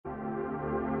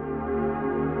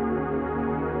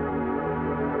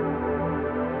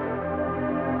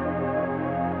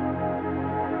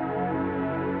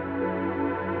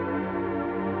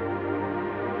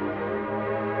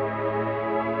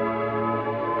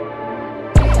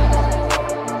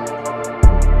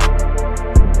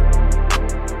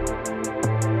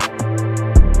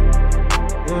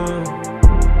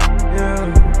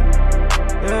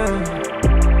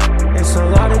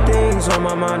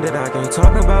that I can't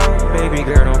talk about. Baby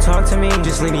girl, don't talk to me,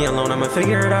 just leave me alone, I'ma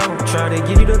figure it out. Try to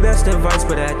give you the best advice,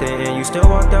 but at the end you still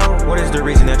walked out. What is the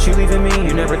reason that you leaving me?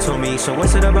 You never told me, so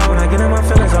what's it about? When I get in my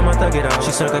feelings, I'ma thug it out.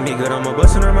 She suck at me good, I'ma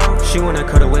bust in her mouth. She wanna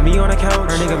cuddle with me on the couch.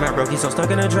 Her nigga mad broke, he's so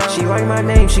stuck in a drought. She like my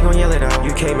name, she gon' yell it out.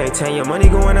 You can't maintain your money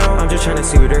going out. I'm just trying to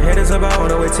see what her head is about. On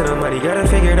the way to the money, gotta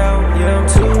figure it out. Yeah, I'm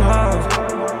too hot.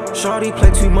 Shawty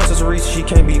play too much, as a reason she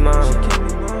can't be mine.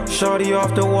 Shawty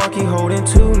off the walkie holding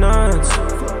 2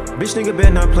 9s. Bitch nigga better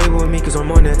not play with me cause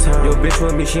I'm on that time. Yo bitch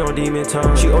with me, she on demon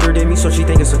time. She older than me so she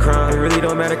think it's a crime. It really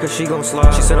don't matter cause she gon'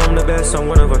 slide. She said I'm the best, I'm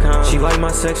one of a kind. She like my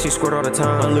sex, she squirt all the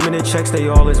time. Unlimited checks, they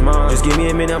all is mine. Just give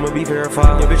me a minute, I'ma be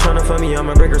verified. Yo bitch tryna fuck me,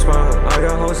 I'ma break her spine. I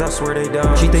got hoes, I swear they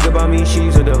die. She think about me, she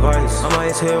use a device. I'm high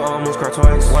as hell, I almost cry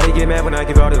twice. Why they get mad when I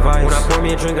give out advice? When I pour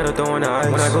me a drink, gotta throw in the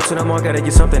ice. When I go to the mall, gotta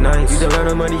get something nice. You deliver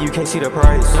the money, you can't see the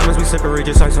price. Diamonds be slippery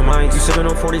just like some ice. You sippin'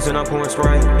 on 40s and I'm pouring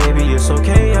Sprite. Baby, it's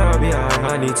okay, I'll be alright.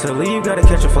 I need to leave, gotta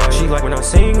catch a flight. She like when I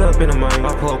sing up in the mic.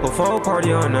 I pull up a full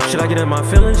party all night. Should I get in my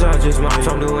feelings? I just might. If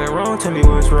I'm doing wrong, tell me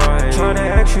what's right. Try to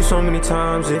ask you so many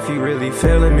times if you really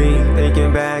feeling me.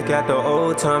 Thinking back at the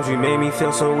old times, you made me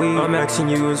feel so weak. I'm asking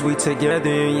you, is we together?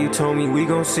 And you told me we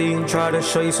gon' see. Try to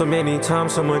show you so many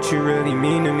times how much you really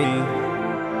mean to me.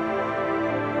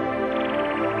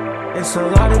 It's a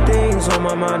lot of things on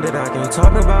my mind that I can't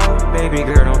talk about. Baby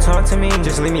girl, don't talk to me,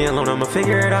 just leave me alone, I'ma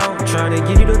figure it out. Trying to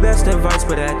give you the best advice,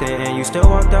 but at the end you still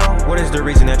walked out. What is the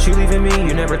reason that you leaving me?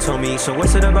 You never told me, so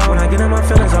what's it about? When I get in my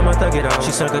feelings, I'ma thug it out.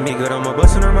 She suck at me good, I'ma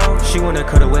bust in her mouth. She wanna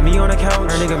cuddle with me on the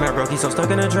couch. Her nigga mad broke, he's so stuck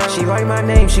in a drought. She like my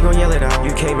name, she gon' yell it out.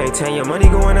 You can't maintain your money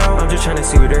going out. I'm just trying to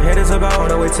see what her head is about. On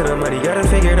the way to the money, gotta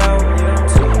figure it out. Yeah, I'm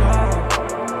too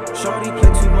hot. Shawty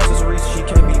play too much, as a reason she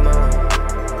can't be mine.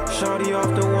 Shawty off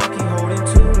the walkie holding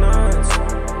 2 9s.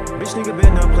 Bitch nigga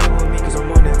better not play with me cause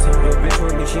I'm on that time. Yo bitch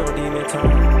with me, she on demon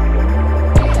time.